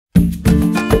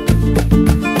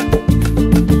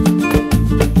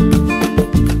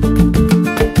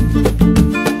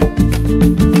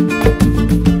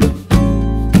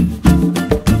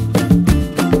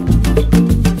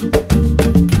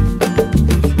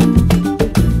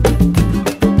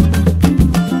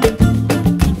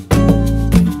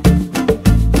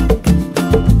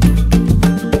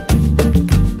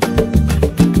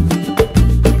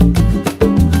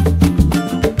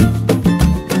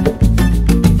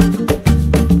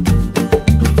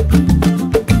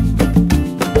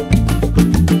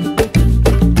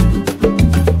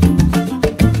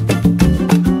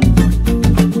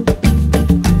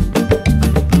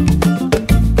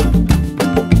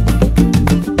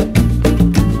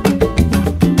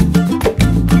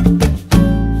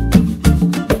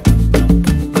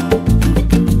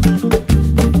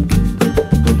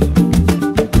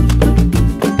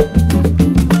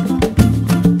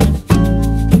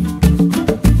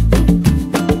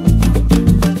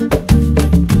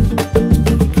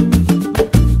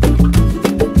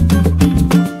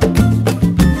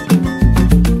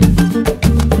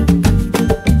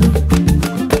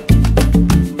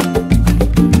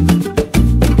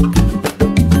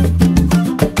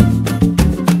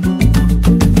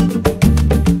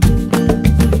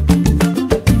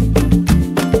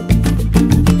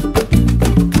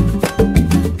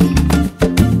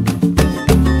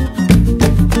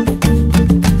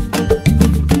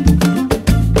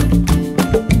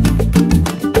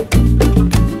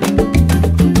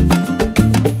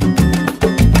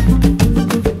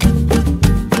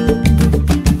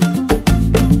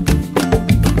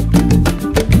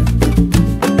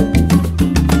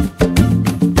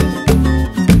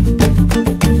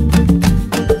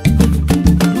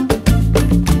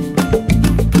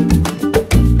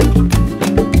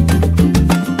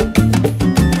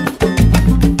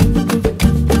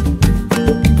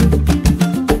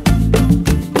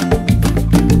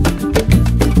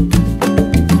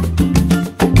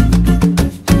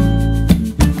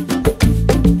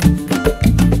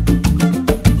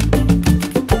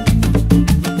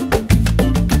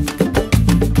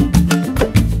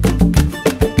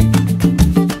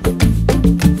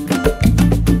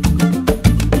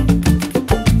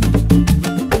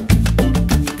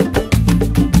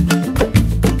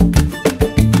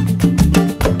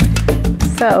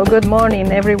Good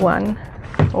morning, everyone,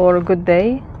 or good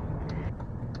day.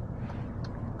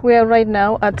 We are right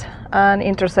now at an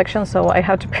intersection, so I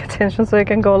have to pay attention so I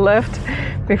can go left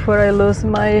before I lose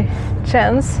my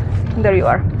chance. There you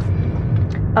are.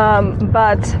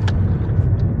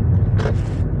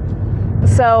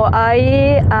 So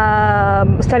I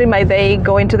started my day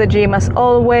going to the gym as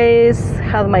always,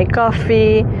 had my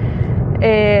coffee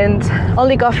and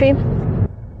only coffee.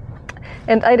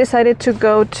 And I decided to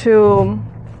go to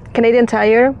Canadian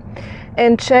Tire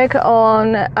and check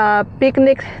on a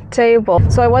picnic table.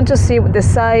 So I want to see the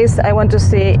size, I want to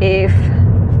see if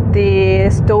the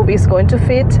stove is going to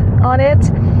fit on it,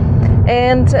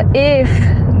 and if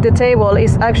the table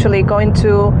is actually going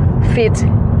to fit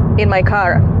in my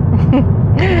car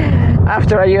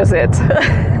after I use it.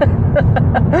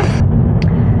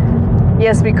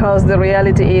 Yes, because the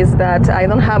reality is that I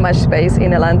don't have much space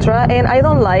in Elantra, and I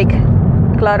don't like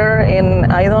clutter,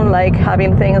 and I don't like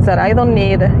having things that I don't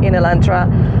need in Elantra.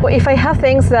 If I have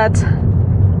things that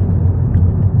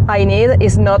I need,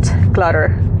 it's not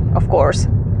clutter, of course,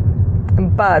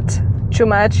 but too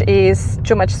much is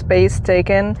too much space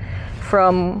taken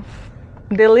from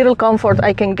the little comfort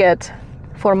I can get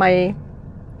for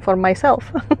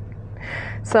myself.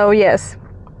 So yes,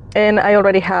 and I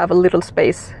already have a little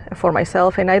space for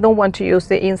myself, and I don't want to use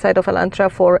the inside of Elantra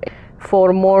for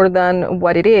more than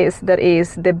what it is. That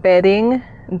is the bedding,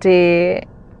 the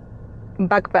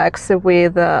backpacks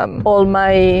with all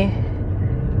my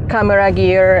camera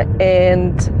gear,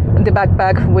 and the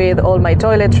backpack with all my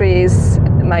toiletries,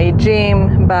 my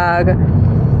gym bag,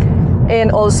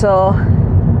 and also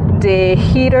the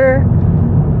heater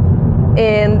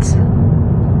and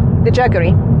the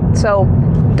jackery. So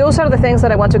those are the things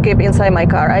that I want to keep inside my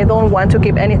car. I don't want to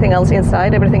keep anything else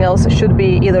inside. Everything else should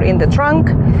be either in the trunk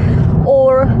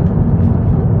or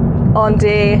on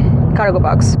the cargo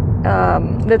box.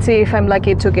 Let's see if I'm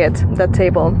lucky to get that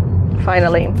table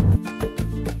finally.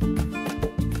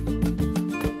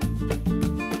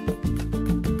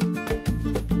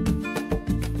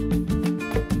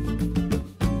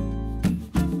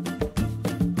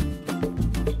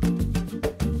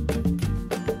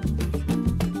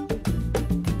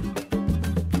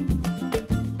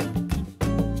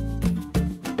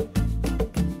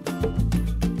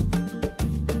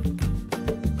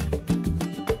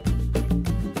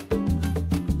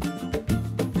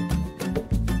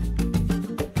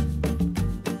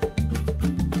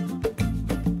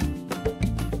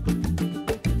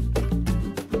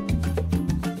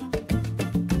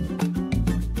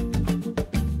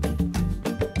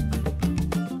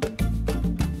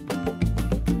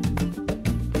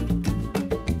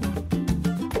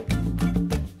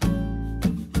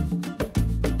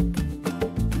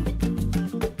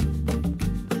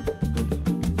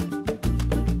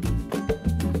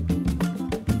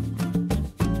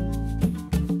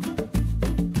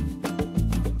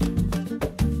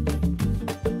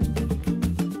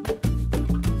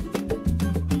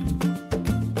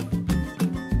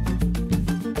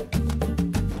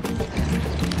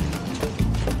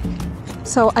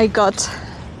 So I got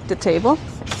the table,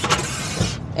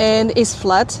 and it's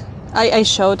flat. I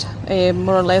showed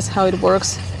more or less how it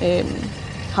works,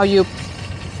 how you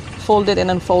fold it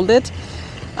and unfold it.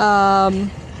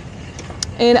 And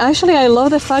actually I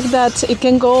love the fact that it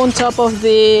can go on top of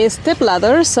the step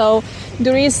ladder, so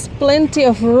there is plenty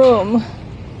of room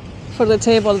for the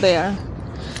table there.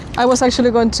 I was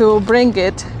actually going to bring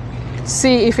it,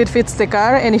 see if it fits the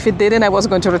car, and if it didn't, I was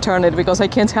going to return it because I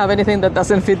can't have anything that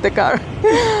doesn't fit the car.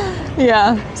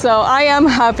 Yeah, so I am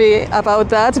happy about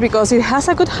that because it has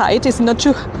a good height. It's not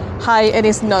too high and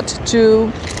it's not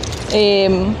too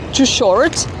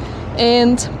short,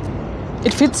 and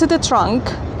it fits in the trunk,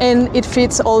 and it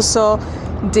fits also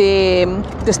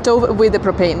the stove with the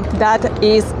propane. That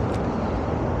is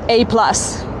A+.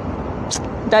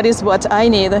 That is what I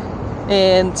need,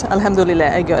 and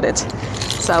alhamdulillah, I got it.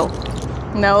 So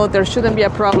no, there shouldn't be a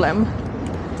problem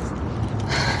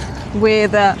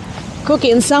with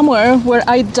cooking somewhere where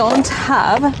I don't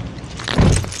have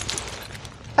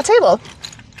a table.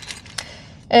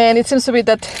 And it seems to be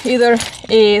that either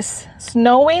is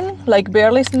snowing, like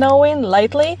barely snowing,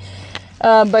 lightly,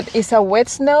 but it's a wet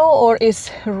snow, or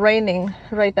it's raining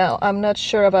right now. I'm not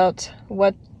sure about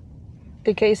what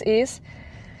the case is.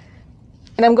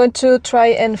 And I'm going to try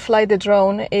and fly the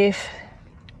drone if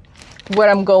where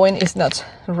I'm going is not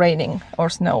raining or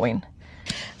snowing.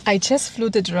 I just flew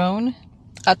the drone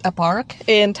at a park,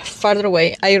 and farther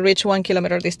away. I reached 1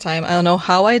 kilometer this time. I don't know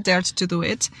how I dared to do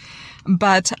it,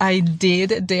 but I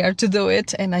did dare to do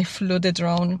it, and I flew the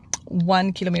drone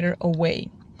 1 kilometer away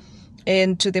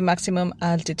and to the maximum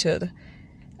altitude.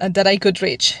 that I could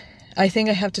reach. I think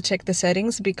I have to check the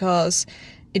settings because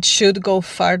it should go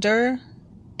farther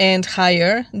and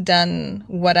higher than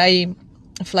what I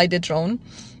fly the drone.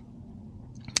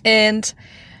 And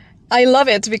I love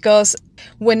it because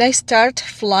when I start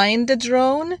flying the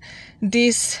drone,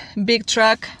 this big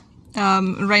truck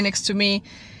right next to me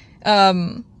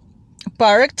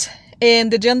parked,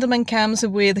 and the gentleman comes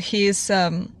with his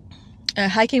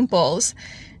hiking poles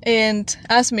and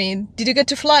asked me, did you get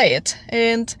to fly it?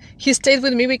 And he stayed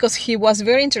with me because he was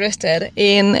very interested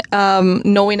in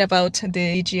knowing about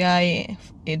the DJI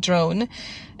drone.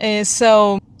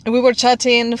 So we were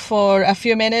chatting for a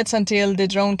few minutes until the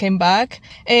drone came back,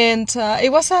 and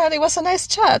it was a nice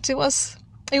chat. It was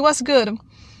good.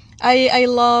 I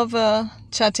love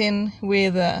chatting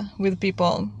with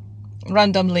people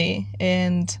randomly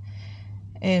and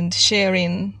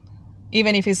sharing,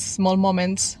 even if it's small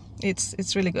moments.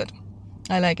 It's really good.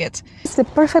 I like it. It's the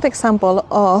perfect example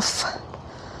of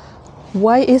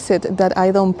why is it that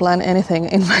I don't plan anything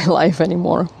in my life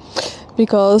anymore.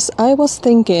 Because I was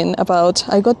thinking about,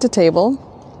 I got the table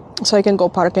so I can go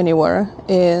park anywhere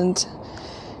and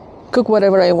cook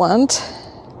whatever I want.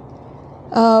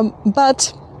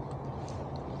 But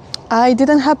I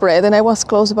didn't have bread, and I was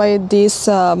close by this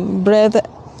bread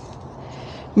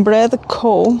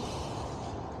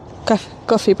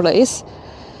coffee place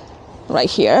right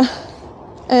here,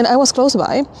 and I was close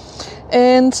by,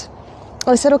 and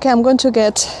I said, okay, I'm going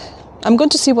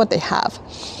to see what they have.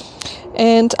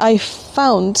 And I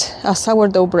found a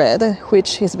sourdough bread,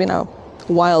 which has been a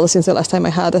while since the last time I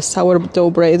had a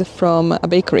sourdough bread from a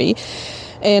bakery.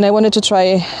 And I wanted to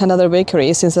try another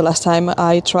bakery since the last time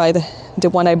I tried the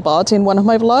one I bought in one of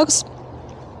my vlogs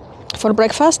for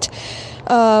breakfast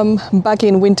back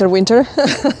in winter.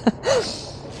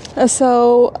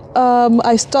 So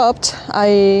I stopped,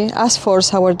 I asked for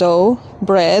sourdough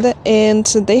bread, and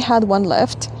they had one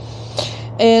left.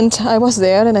 And I was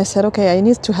there and I said, okay, I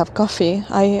need to have coffee.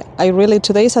 I really,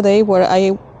 today's a day where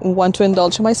I want to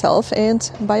indulge myself and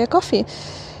buy a coffee.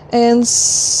 And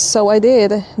so I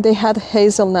did. They had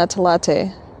hazelnut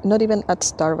latte. Not even at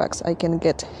Starbucks I can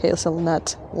get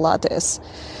hazelnut lattes.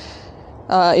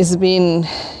 It's been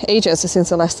ages since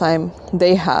the last time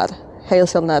they had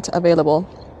hazelnut available.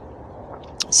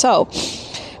 So,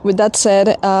 with that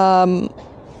said, all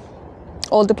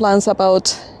the plans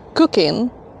about cooking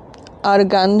are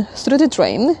gone through the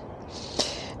drain,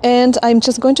 and I'm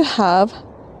just going to have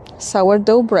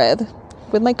sourdough bread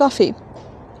with my coffee.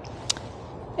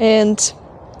 And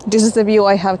this is the view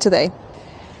I have today.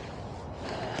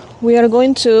 We are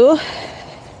going to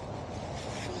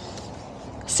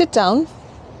sit down,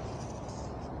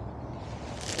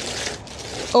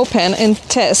 open and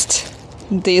test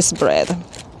this bread,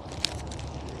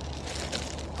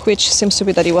 which seems to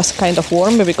be that it was kind of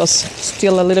warm because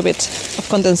still a little bit of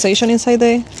condensation inside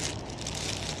the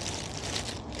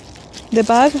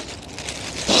bag.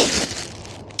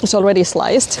 It's already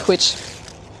sliced, which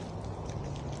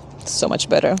is so much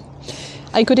better.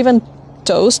 I could even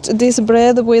toast this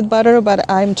bread with butter, but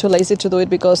I'm too lazy to do it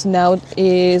because now it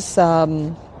is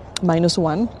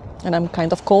 -1 and I'm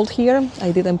kind of cold here.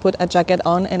 I didn't put a jacket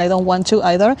on and I don't want to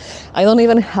either. I don't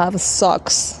even have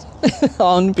socks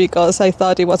on because I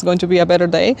thought it was going to be a better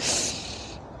day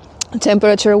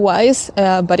temperature wise,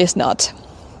 but it's not.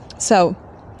 So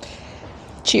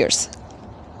cheers.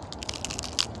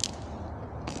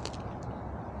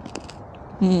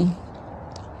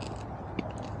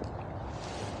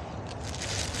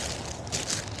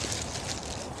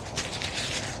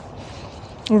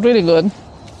 Really good.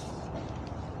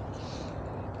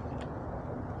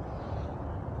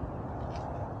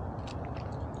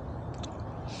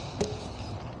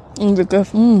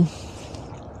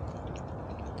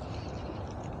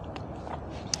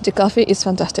 The coffee is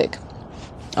fantastic,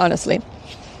 honestly.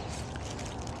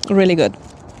 Really good.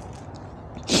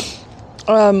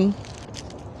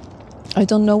 I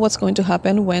don't know what's going to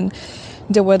happen when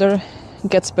the weather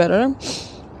gets better.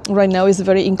 Right now it's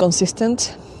very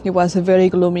inconsistent. It was very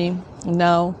gloomy.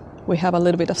 Now we have a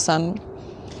little bit of sun,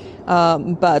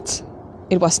 but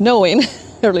it was snowing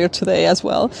earlier today as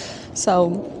well.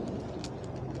 So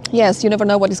yes, you never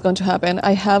know what is going to happen.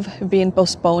 I have been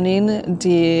postponing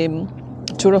the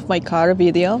tour of my car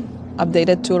video,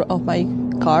 updated tour of my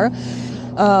car,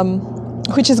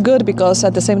 which is good because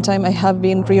at the same time I have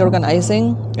been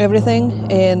reorganizing everything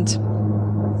and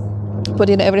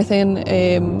putting everything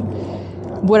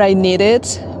where I need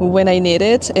it, when I need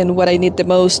it, and what I need the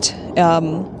most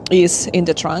is in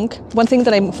the trunk. One thing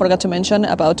that I forgot to mention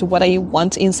about what I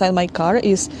want inside my car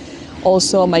is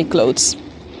also my clothes.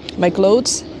 My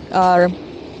clothes are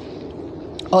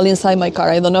all inside my car.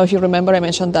 I don't know if you remember, I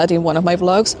mentioned that in one of my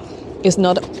vlogs. It's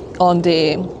not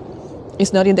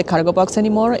in the cargo box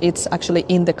anymore. It's actually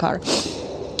in the car.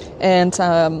 And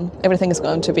everything is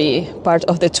going to be part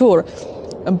of the tour.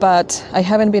 But I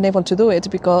haven't been able to do it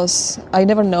because I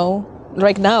never know.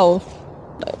 Right now,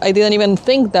 I didn't even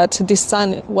think that this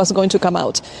sun was going to come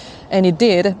out, and it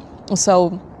did.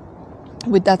 So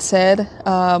with that said,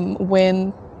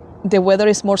 when the weather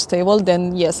is more stable,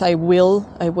 then yes, I will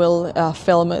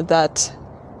film that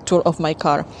tour of my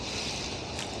car.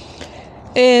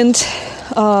 And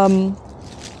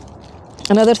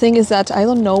another thing is that I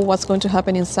don't know what's going to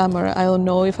happen in summer. I don't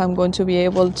know if I'm going to be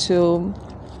able to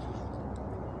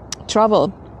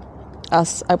travel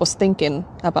as I was thinking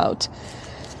about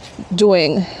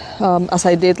doing, as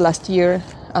I did last year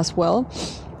as well.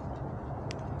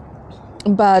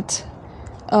 But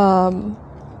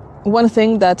one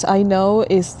thing that I know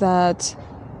is that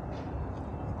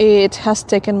it has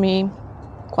taken me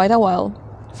quite a while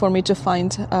for me to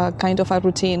find a kind of a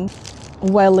routine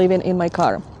while living in my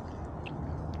car.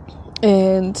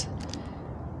 And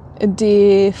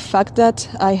the fact that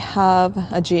I have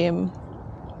a gym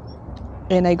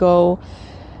and I go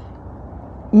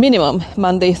minimum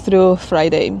Monday through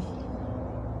Friday,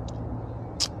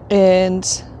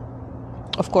 and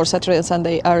of course Saturday and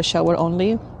Sunday are shower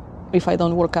only if I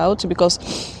don't work out, because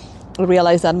I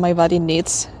realize that my body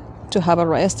needs to have a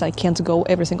rest. I can't go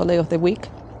every single day of the week.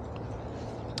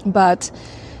 But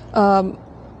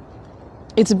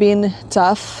it's been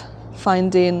tough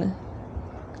finding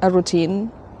a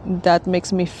routine that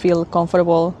makes me feel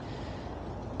comfortable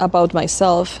about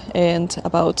myself and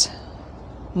about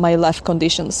my life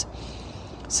conditions.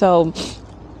 So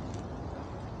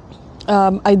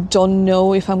I don't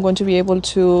know if I'm going to be able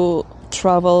to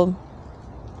travel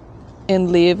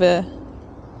and live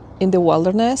in the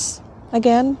wilderness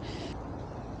again,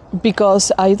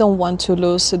 because I don't want to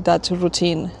lose that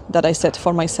routine that I set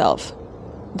for myself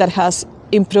that has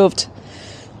improved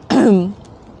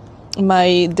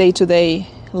my day-to-day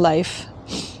life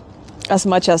as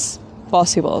much as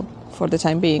possible for the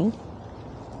time being.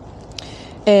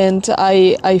 And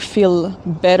I feel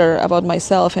better about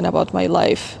myself and about my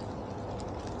life.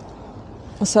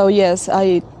 So yes,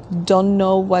 I don't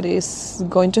know what is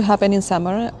going to happen in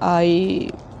summer. I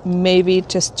may be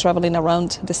just traveling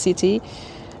around the city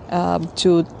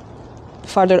to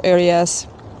farther areas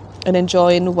and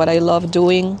enjoying what I love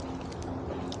doing.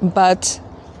 But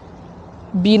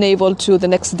being able to the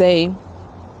next day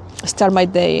start my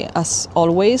day as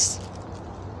always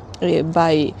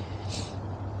by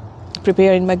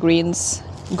preparing my greens,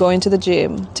 going to the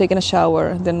gym, taking a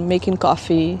shower, then making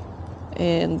coffee,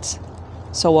 and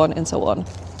so on and so on.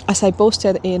 As I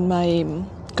posted in my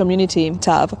community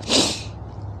tab,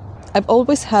 I've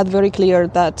always had very clear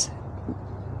that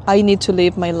I need to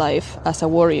live my life as a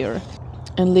warrior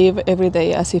and live every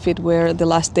day as if it were the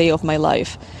last day of my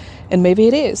life. And maybe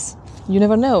it is. You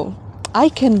never know. I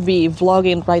can be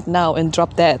vlogging right now and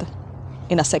drop dead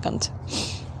in a second.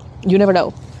 You never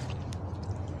know.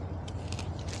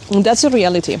 And that's a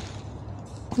reality.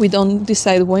 We don't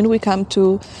decide when we come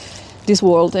to this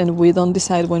world, and we don't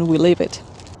decide when we leave it.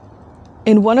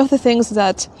 And one of the things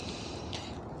that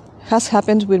has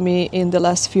happened with me in the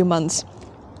last few months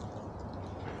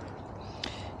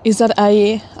is that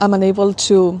I am unable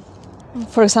to,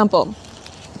 for example,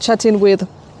 chatting with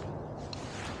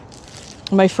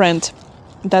my friend,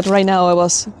 that right now I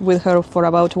was with her for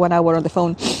about 1 hour on the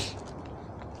phone.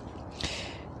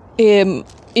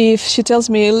 If she tells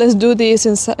me, let's do this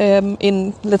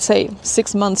in let's say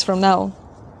 6 months from now,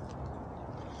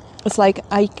 it's like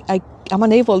I'm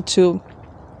unable to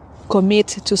commit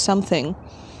to something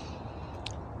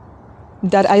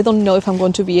that I don't know if I'm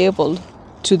going to be able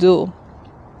to do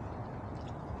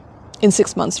in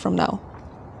 6 months from now.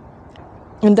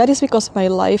 And that is because my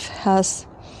life has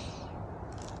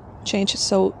changed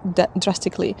so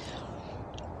drastically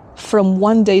from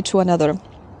one day to another,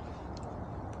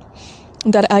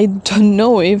 that I don't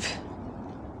know if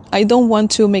I don't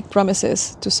want to make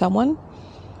promises to someone,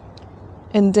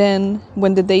 and then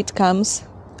when the date comes,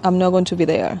 I'm not going to be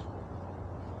there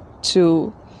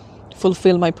to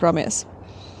fulfill my promise.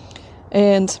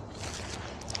 And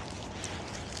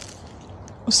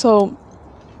so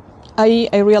I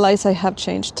realize I have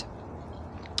changed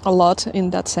a lot in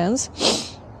that sense.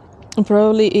 And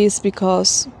probably is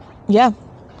because,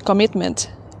 commitment.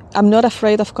 I'm not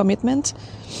afraid of commitment,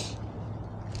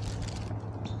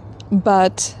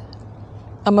 but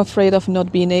I'm afraid of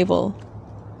not being able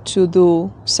to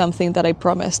do something that I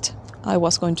promised I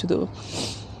was going to do.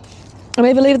 And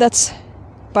I believe that's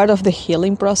part of the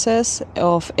healing process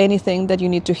of anything that you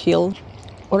need to heal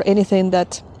or anything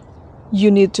that you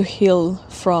need to heal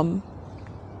from.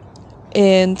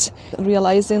 And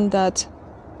realizing that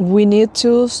we need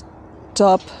to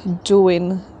stop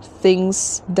doing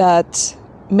things that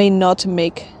may not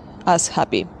make us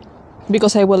happy.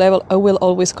 Because I will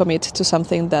always commit to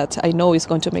something that I know is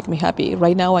going to make me happy.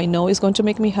 Right now I know it's going to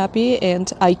make me happy, and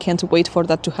I can't wait for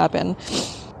that to happen.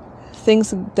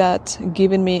 Things that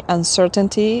giving me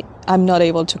uncertainty, I'm not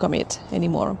able to commit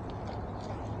anymore.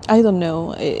 I don't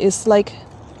know. It's like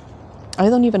I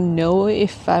don't even know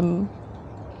if I'm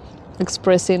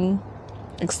expressing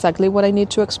exactly what I need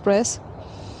to express.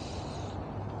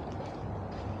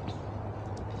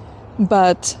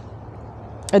 But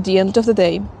at the end of the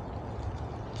day,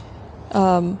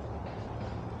 I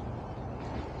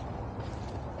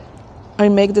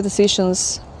make the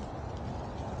decisions,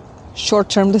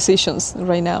 short-term decisions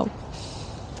right now,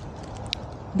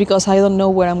 because I don't know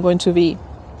where I'm going to be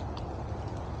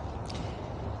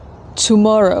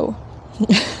tomorrow,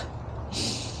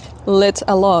 let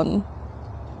alone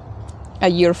a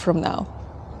year from now.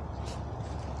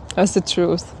 That's the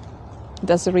truth.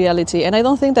 That's the reality. And I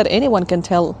don't think that anyone can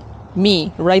tell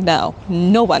me right now,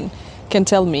 no one can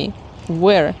tell me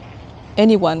where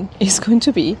anyone is going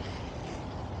to be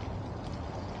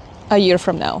a year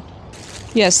from now.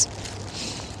 Yes.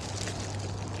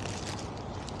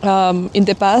 In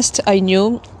the past, I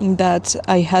knew that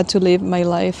I had to live my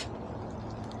life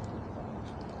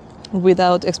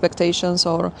without expectations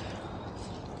or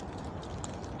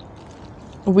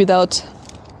without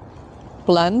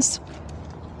plans.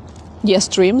 Yes,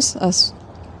 dreams, as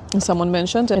someone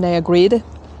mentioned, and I agreed.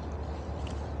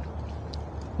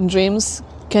 Dreams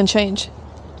can change.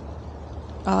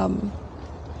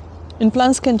 And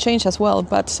plans can change as well,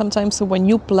 but sometimes when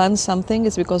you plan something,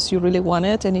 it's because you really want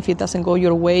it, and if it doesn't go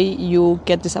your way, you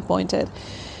get disappointed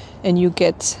and you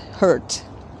get hurt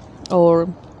or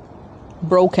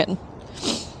broken,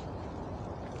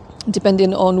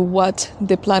 depending on what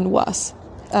the plan was.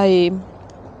 I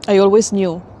always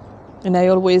knew, and I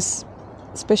always,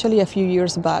 especially a few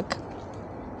years back,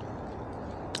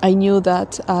 I knew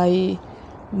that I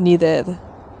needed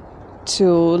to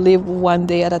live one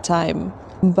day at a time.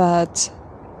 But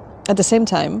at the same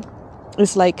time,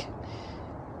 it's like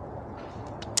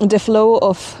the flow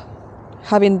of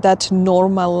having that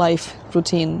normal life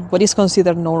routine, what is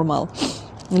considered normal,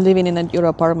 living in your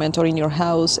apartment or in your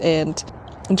house and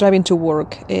driving to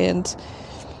work and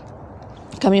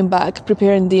coming back,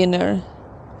 preparing dinner,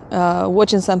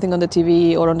 watching something on the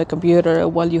TV or on the computer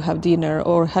while you have dinner,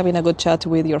 or having a good chat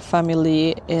with your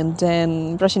family, and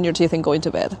then brushing your teeth and going to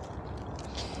bed.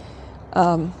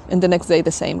 And the next day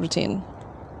the same routine.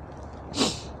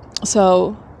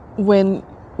 So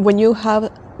when you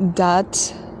have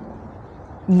that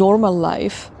normal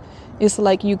life, it's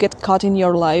like you get caught in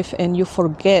your life and you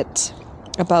forget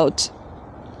about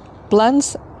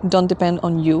plans. Don't depend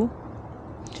on you,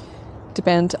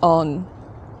 depend on,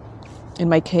 in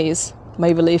my case,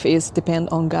 my belief is depend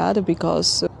on God,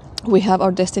 because we have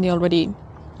our destiny already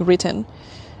written,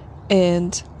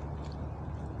 and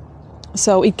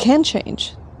so it can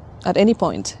change at any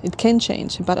point. It can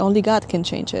change, but only God can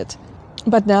change it.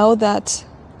 But now that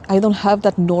I don't have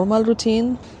that normal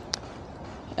routine,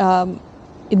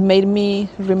 it made me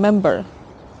remember,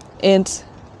 and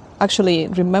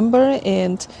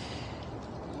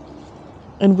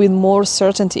with more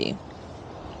certainty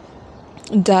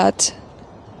that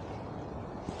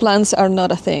plans are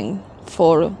not a thing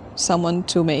for someone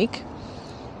to make,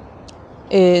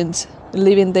 and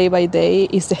living day by day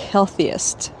is the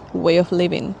healthiest way of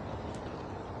living.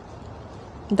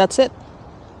 That's it.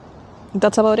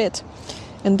 That's about it.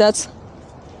 And that's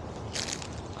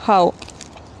how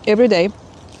every day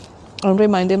I'm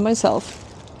reminding myself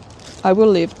I will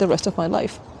live the rest of my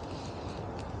life,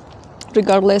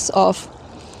 regardless of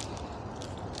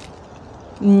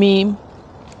me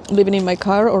living in my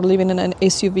car or living in an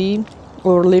SUV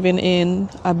or living in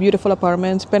a beautiful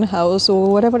apartment, penthouse,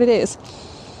 or whatever it is.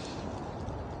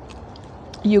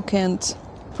 You can't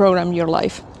program your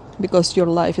life, because your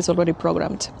life is already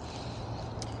programmed.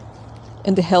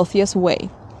 And the healthiest way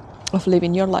of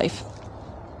living your life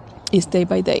is day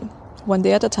by day, one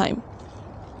day at a time,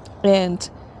 and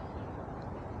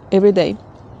every day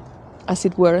as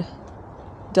it were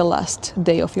the last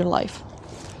day of your life,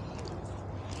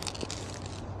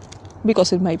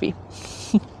 because it might be.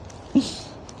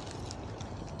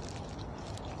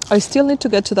 I still need to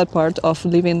get to that part of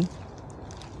living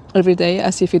every day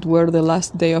as if it were the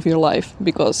last day of your life,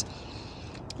 because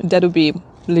that would be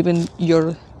living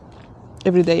your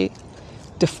every day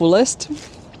the fullest.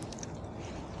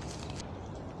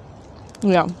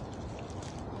 Yeah.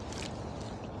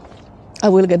 I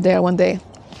will get there one day,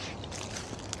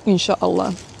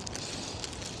 inshallah.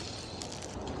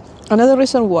 Another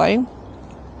reason why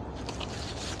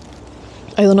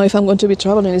I don't know if I'm going to be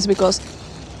traveling is because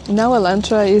now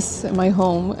Elantra is my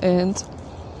home, and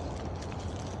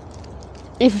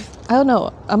I don't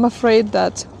know, I'm afraid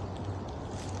that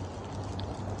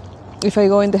if I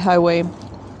go in the highway,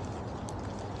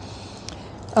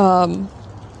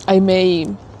 I may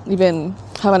even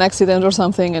have an accident or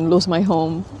something and lose my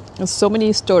home. There's so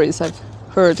many stories I've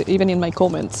heard, even in my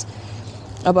comments,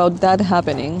 about that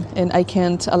happening, and I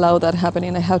can't allow that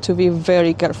happening. I have to be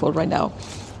very careful right now.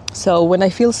 So when I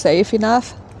feel safe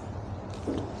enough,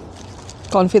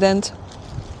 confident,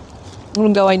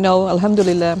 even though I know,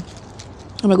 alhamdulillah,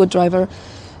 I'm a good driver,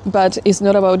 but it's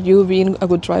not about you being a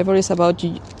good driver, it's about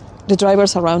you, the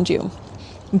drivers around you.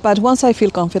 But once I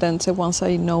feel confident, once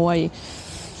I know I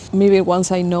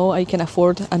can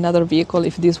afford another vehicle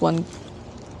if this one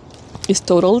is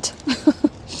totaled,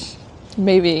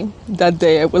 maybe that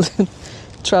day I will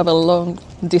travel long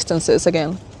distances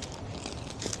again.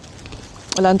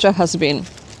 Elantra has been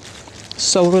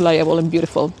so reliable and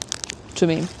beautiful to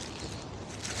me.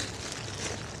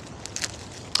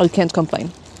 I can't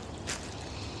complain.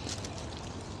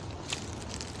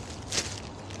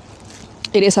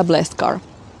 It is a blessed car,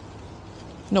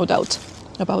 no doubt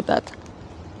about that.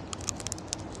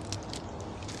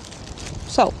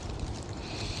 So,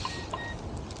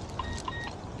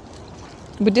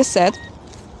 with this said,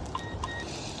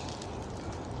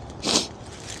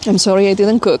 I'm sorry I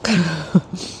didn't cook.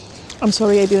 I'm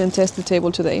sorry I didn't test the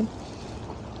table today.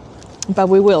 But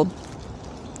we will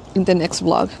in the next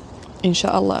vlog,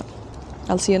 inshallah.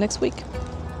 I'll see you next week,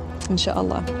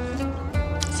 inshallah.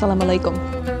 Assalamu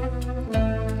alaikum.